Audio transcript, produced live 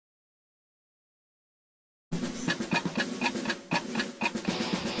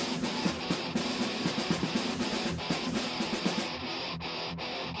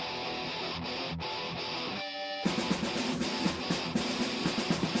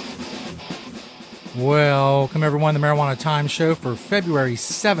Welcome, everyone, to the Marijuana Time Show for February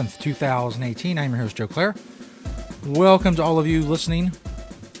 7th, 2018. I'm your host, Joe Klare. Welcome to all of you listening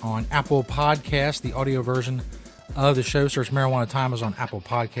on Apple Podcasts, the audio version of the show. Search Marijuana Time on Apple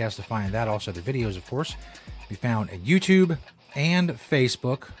Podcasts to find that. Also, the videos, of course, be found at YouTube and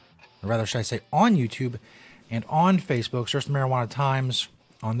Facebook, or rather, should I say, on YouTube and on Facebook. Search the Marijuana Times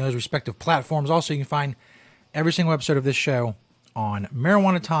on those respective platforms. Also, you can find every single episode of this show on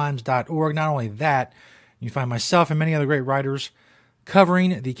marijuanatimes.org. Not only that, you find myself and many other great writers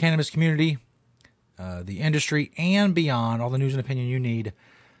covering the cannabis community, the industry, and beyond. All the news and opinion you need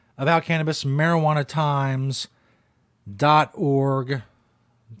about cannabis. marijuanatimes.org.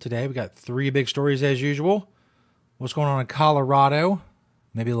 Today we got three big stories as usual. What's going on in Colorado?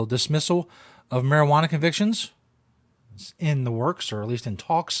 Maybe a little dismissal of marijuana convictions. It's in the works, or at least in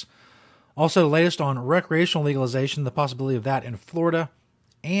talks. Also, the latest on recreational legalization, the possibility of that in Florida,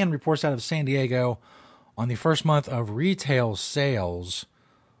 and reports out of San Diego on the first month of retail sales.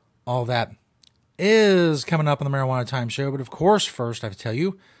 All that is coming up on the Marijuana Time Show. But of course, first I have to tell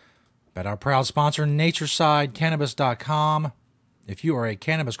you about our proud sponsor, Cannabis.com. If you are a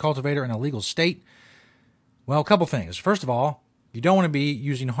cannabis cultivator in a legal state, well, a couple things. First of all, you don't want to be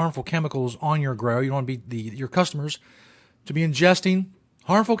using harmful chemicals on your grow. You don't want your customers to be ingesting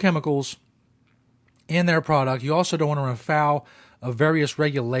harmful chemicals in their product. You also don't want to run afoul of various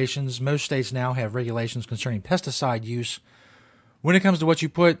regulations. Most states now have regulations concerning pesticide use. When it comes to what you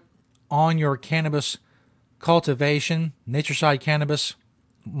put on your cannabis cultivation, Natureside Cannabis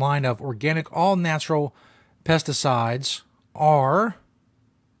line of organic, all-natural pesticides are...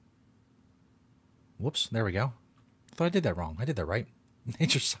 Whoops, there we go. I thought I did that wrong. I did that right.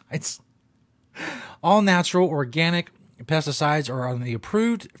 Naturesides. All-natural, organic pesticides are on the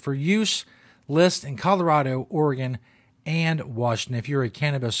approved for use list in Colorado, Oregon, and Washington. If you're a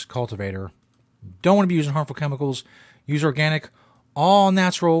cannabis cultivator, don't want to be using harmful chemicals, use organic,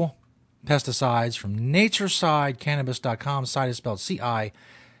 all-natural pesticides from NatureSideCannabis.com. Site is spelled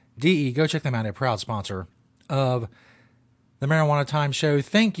C-I-D-E. Go check them out. A proud sponsor of the Marijuana Time Show.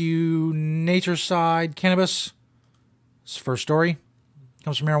 Thank you, Natureside Cannabis. This first story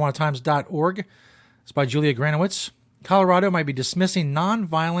comes from marijuanatimes.org. It's by Julia Granowitz. Colorado might be dismissing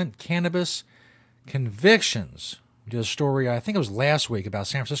nonviolent cannabis convictions. We did a story, I think it was last week, about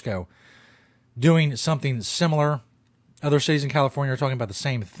San Francisco doing something similar. Other cities in California are talking about the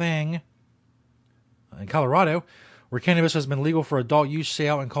same thing. In Colorado, where cannabis has been legal for adult use,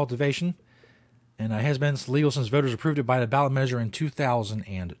 sale, and cultivation, and has been legal since voters approved it by the ballot measure in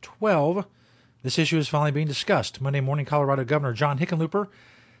 2012, this issue is finally being discussed. Monday morning, Colorado Governor John Hickenlooper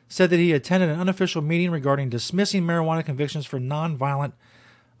said that he attended an unofficial meeting regarding dismissing marijuana convictions for nonviolent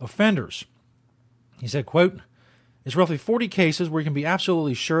offenders. He said, quote, "It's roughly 40 cases where you can be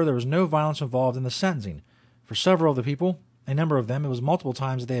absolutely sure there was no violence involved in the sentencing. For several of the people, a number of them, it was multiple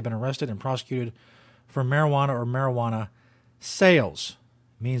times that they had been arrested and prosecuted for marijuana or marijuana sales.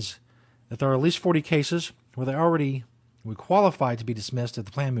 It means that there are at least 40 cases where they already would qualify to be dismissed if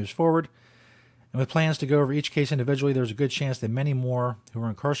the plan moves forward. And with plans to go over each case individually, there's a good chance that many more who are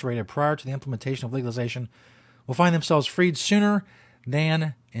incarcerated prior to the implementation of legalization will find themselves freed sooner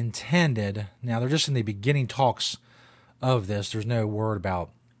than intended." Now, they're just in the beginning talks of this. There's no word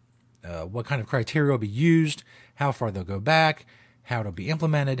about what kind of criteria will be used, how far they'll go back, how it'll be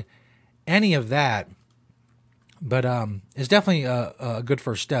implemented, any of that. But it's definitely a good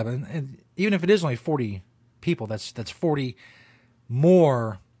first step. And even if it is only 40 people, that's 40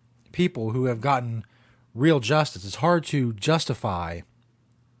 more people who have gotten real justice. It's hard to justify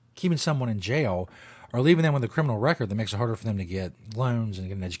keeping someone in jail or leaving them with a criminal record that makes it harder for them to get loans and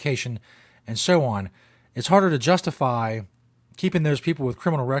get an education and so on. It's harder to justify keeping those people with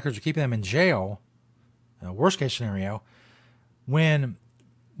criminal records or keeping them in jail, worst case scenario, when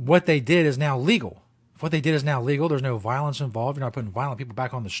what they did is now legal. If what they did is now legal, there's no violence involved, you're not putting violent people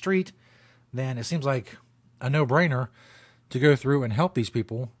back on the street, then it seems like a no-brainer to go through and help these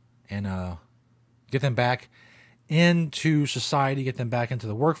people and get them back into society, get them back into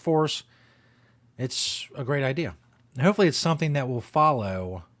the workforce. It's a great idea. And hopefully it's something that will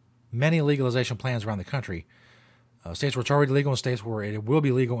follow many legalization plans around the country. States where it's already legal and states where it will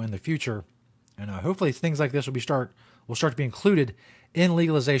be legal in the future. And hopefully things like this will start to be included in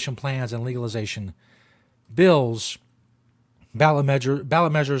legalization plans and legalization bills, ballot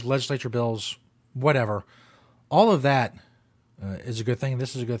measures, legislature bills, whatever. All of that is a good thing.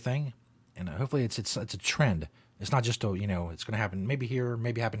 This is a good thing, and hopefully it's a trend. It's not just it's going to happen maybe here,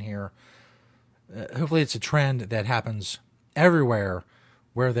 maybe happen here. Hopefully it's a trend that happens everywhere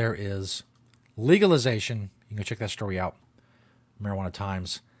where there is legalization. You can go check that story out,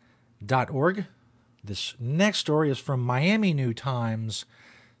 marijuanatimes.org. This next story is from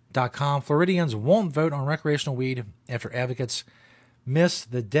MiamiNewTimes.com. Floridians won't vote on recreational weed after advocates miss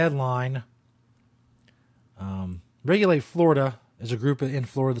the deadline. Regulate Florida is a group in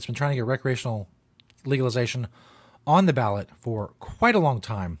Florida that's been trying to get recreational legalization on the ballot for quite a long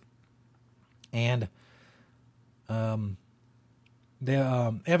time. And the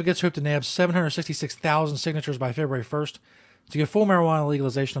advocates hope to nab 766,000 signatures by February 1st to get full marijuana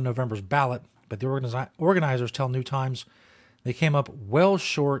legalization on November's ballot. But the organizers tell New Times they came up well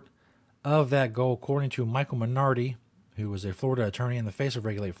short of that goal, according to Michael Minardi, who was a Florida attorney in the face of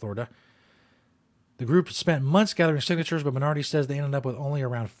Regulate Florida. The group spent months gathering signatures, but Minardi says they ended up with only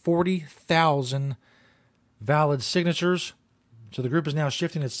around 40,000 valid signatures. So the group is now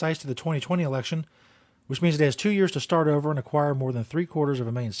shifting its sights to the 2020 election, which means it has 2 years to start over and acquire more than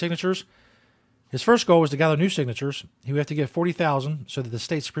 750,000 signatures. His first goal was to gather new signatures. He would have to get 40,000 so that the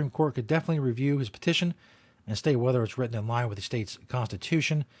state Supreme Court could definitely review his petition and state whether it's written in line with the state's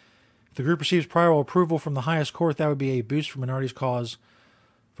constitution. If the group receives prior approval from the highest court, that would be a boost for Minardi's cause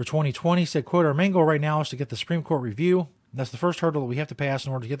for 2020. He said, quote, "Our main goal right now is to get the Supreme Court review. That's the first hurdle that we have to pass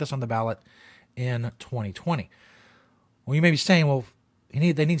in order to get this on the ballot in 2020. Well, you may be saying, well, they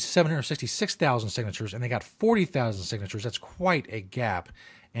need 766,000 signatures, and they got 40,000 signatures. That's quite a gap.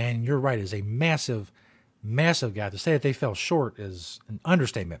 And you're right, it's a massive, massive gap. To say that they fell short is an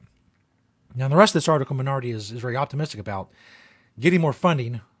understatement. Now, in the rest of this article, Minardi is very optimistic about getting more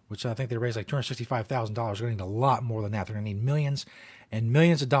funding, which I think they raised like $265,000. They're going to need a lot more than that. They're going to need millions and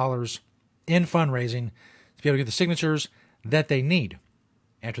millions of dollars in fundraising to be able to get the signatures that they need.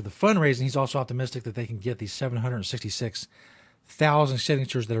 After the fundraising, he's also optimistic that they can get these 766,000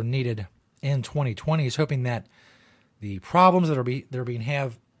 signatures that are needed in 2020. He's hoping that the problems that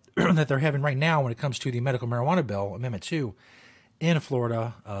they're having right now when it comes to the medical marijuana bill, Amendment 2, in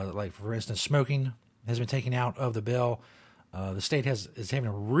Florida, like for instance, smoking has been taken out of the bill. The state is having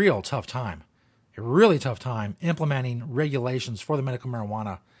a really tough time implementing regulations for the medical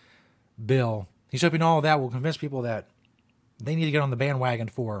marijuana bill. He's hoping all of that will convince people that they need to get on the bandwagon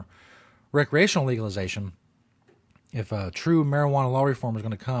for recreational legalization. If true marijuana law reform is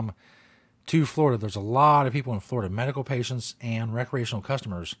going to come to Florida, there's a lot of people in Florida, medical patients and recreational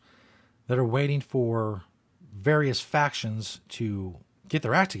customers, that are waiting for various factions to get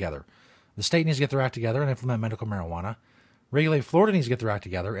their act together. The state needs to get their act together and implement medical marijuana. Regulate Florida needs to get their act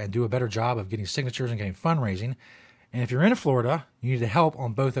together and do a better job of getting signatures and getting fundraising. And if you're in Florida, you need to help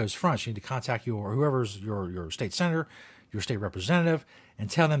on both those fronts. You need to contact whoever's your state senator, your state representative, and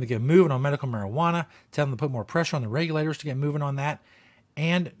tell them to get moving on medical marijuana. Tell them to put more pressure on the regulators to get moving on that,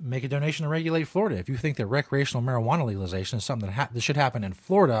 and make a donation to Regulate Florida. If you think that recreational marijuana legalization is something that should happen in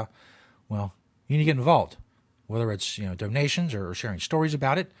Florida, well, you need to get involved. Whether it's donations or sharing stories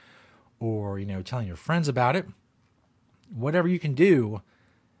about it, or telling your friends about it, whatever you can do,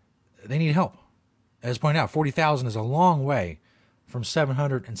 they need help. As pointed out, 40,000 is a long way from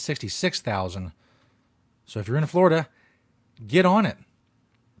 766,000. So if you're in Florida, get on it,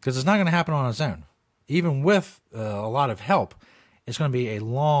 because it's not going to happen on its own. Even with a lot of help, it's going to be a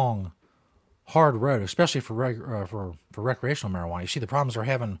long, hard road, especially for recreational marijuana. You see the problems they're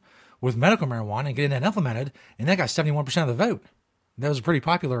having with medical marijuana and getting that implemented, and that got 71% of the vote. That was a pretty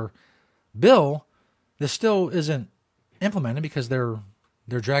popular bill that still isn't implemented because they're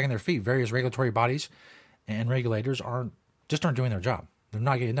dragging their feet. Various regulatory bodies and regulators aren't doing their job. They're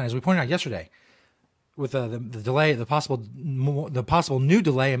not getting done. As we pointed out yesterday, with the delay, the possible new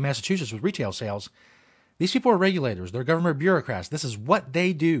delay in Massachusetts with retail sales, these people are regulators. They're government bureaucrats. This is what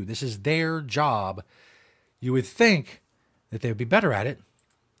they do. This is their job. You would think that they would be better at it,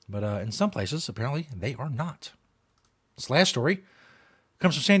 but in some places, apparently, they are not. This last story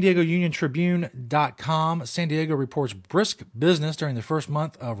comes from San Diego Union Tribune.com. San Diego reports brisk business during the first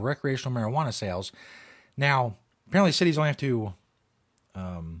month of recreational marijuana sales. Now, apparently cities don't have to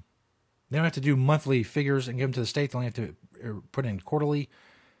they don't have to do monthly figures and give them to the state. They only have to put in quarterly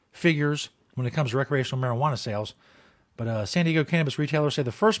figures when it comes to recreational marijuana sales. But San Diego cannabis retailers say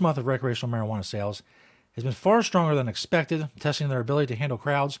the first month of recreational marijuana sales has been far stronger than expected, testing their ability to handle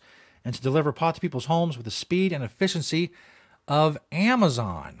crowds and to deliver pot to people's homes with the speed and efficiency of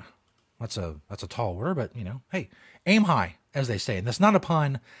Amazon. That's a tall order, but hey, aim high, as they say. And that's not a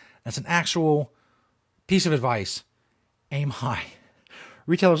pun. That's an actual piece of advice. Aim high.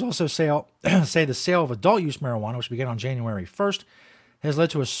 Retailers also say the sale of adult use marijuana, which began on January 1st, has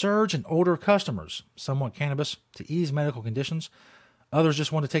led to a surge in older customers. Some want cannabis to ease medical conditions. Others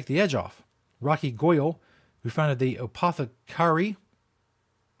just want to take the edge off. Rocky Goyle, who founded the Apothecary,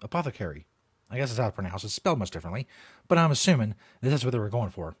 I guess that's how to pronounce it. It's spelled much differently, but I'm assuming that's what they were going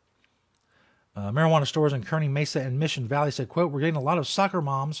for. Marijuana stores in Kearney, Mesa, and Mission Valley said, quote, "We're getting a lot of soccer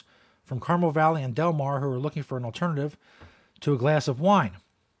moms from Carmel Valley and Del Mar who are looking for an alternative to a glass of wine."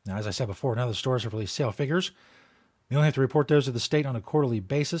 Now, as I said before, none of the stores have released sale figures. They only have to report those to the state on a quarterly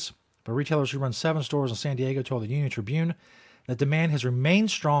basis. But retailers who run 7 stores in San Diego told the Union Tribune that demand has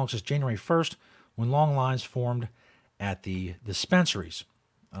remained strong since January 1st, when long lines formed at the dispensaries.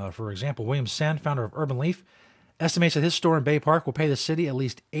 For example, William Sen, founder of Urban Leaf, estimates that his store in Bay Park will pay the city at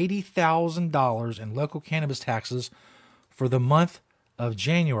least $80,000 in local cannabis taxes for the month of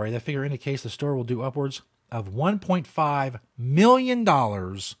January. That figure indicates the store will do upwards of $1.5 million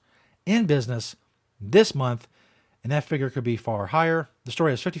in business this month, and that figure could be far higher. The store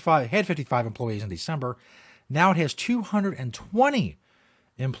had 55 employees in December. Now it has 220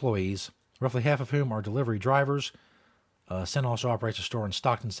 employees, roughly half of whom are delivery drivers. Sen also operates a store in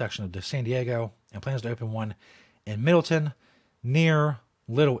Stockton section of San Diego and plans to open one in Middleton near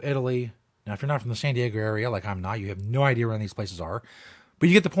Little Italy. Now, if you're not from the San Diego area, like I'm not, you have no idea where these places are, but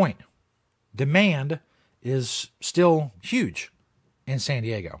you get the point. Demand is still huge in San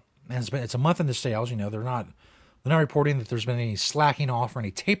Diego, and it's a month into sales. You know, they're not reporting that there's been any slacking off or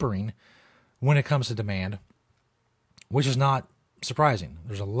any tapering when it comes to demand, which is not surprising.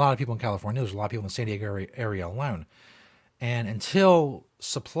 There's a lot of people in California. There's a lot of people in the San Diego area alone. And until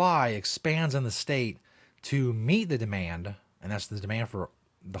supply expands in the state to meet the demand, and that's the demand for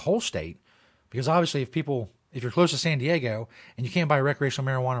the whole state, because obviously if you're close to San Diego and you can't buy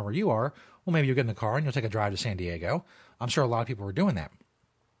recreational marijuana where you are, well, maybe you'll get in the car and you'll take a drive to San Diego. I'm sure a lot of people are doing that.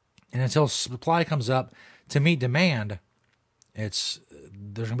 And until supply comes up to meet demand, there's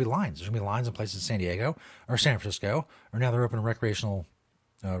going to be lines. There's going to be lines in places in San Diego or San Francisco, or now they're opening recreational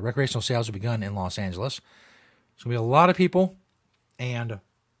sales will begun in Los Angeles. There's going to be a lot of people, and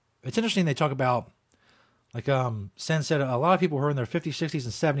it's interesting they talk about, like Sen said, a lot of people who are in their 50s, 60s,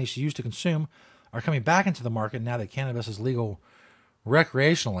 and 70s who used to consume are coming back into the market now that cannabis is legal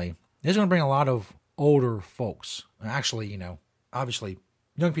recreationally. It's going to bring a lot of older folks. Actually, you know, obviously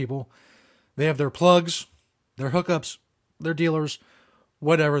young people, they have their plugs, their hookups, their dealers,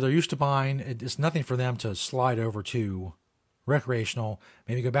 whatever they're used to buying. It's nothing for them to slide over to recreational,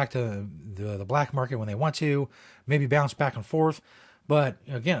 maybe go back to the black market when they want to, maybe bounce back and forth. But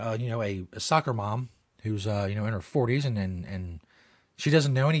again, you know, a soccer mom who's you know, in her 40s and she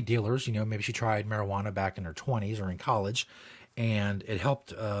doesn't know any dealers. You know, maybe she tried marijuana back in her 20s or in college, and it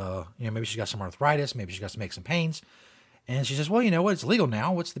helped. You know, maybe she got some arthritis, maybe she got some aches and pains, and she says, "Well, you know what? It's legal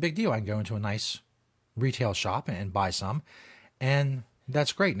now. What's the big deal? I can go into a nice retail shop and buy some," and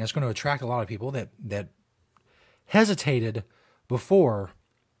that's great, and that's going to attract a lot of people that hesitated before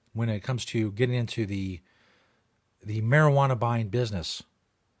when it comes to getting into the marijuana buying business,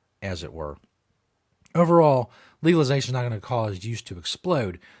 as it were. Overall, legalization is not going to cause use to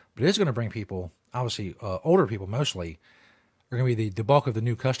explode, but it is going to bring people, obviously older people mostly, are going to be the bulk of the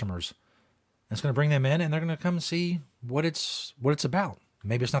new customers. And it's going to bring them in, and they're going to come and see what it's about.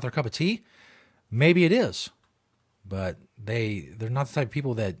 Maybe it's not their cup of tea, maybe it is, but they're not the type of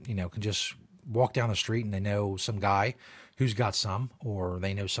people that, you know, can just walk down the street and they know some guy who's got some, or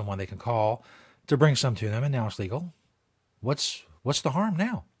they know someone they can call to bring some to them, and now it's legal. What's the harm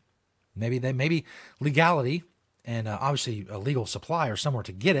now? Maybe legality and obviously a legal supply or somewhere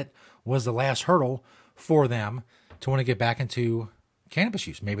to get it was the last hurdle for them to want to get back into cannabis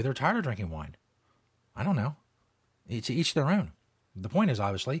use. Maybe they're tired of drinking wine. I don't know. It's each their own. The point is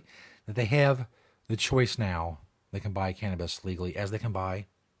obviously that they have the choice now. They can buy cannabis legally as they can buy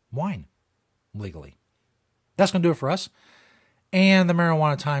wine legally. That's going to do it for us and the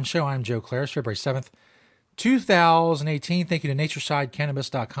Marijuana Time Show. I'm Joe Klare. It's February 7th, 2018. Thank you to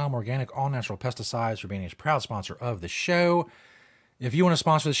naturesideCannabis.com, organic, all-natural pesticides, for being a proud sponsor of the show. If you want to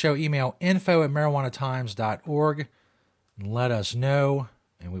sponsor the show, email info@marijuanatimes.org and let us know,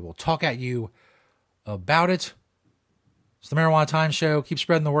 and we will talk at you about it. It's the Marijuana Time Show. Keep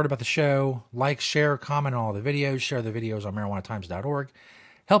spreading the word about the show. Like, share, comment on all the videos. Share the videos on marijuanatimes.org.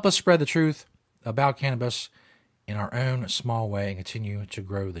 Help us spread the truth about cannabis in our own small way and continue to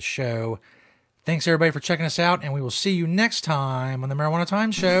grow the show. Thanks, everybody, for checking us out, and we will see you next time on the Marijuana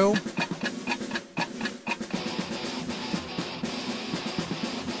Time Show.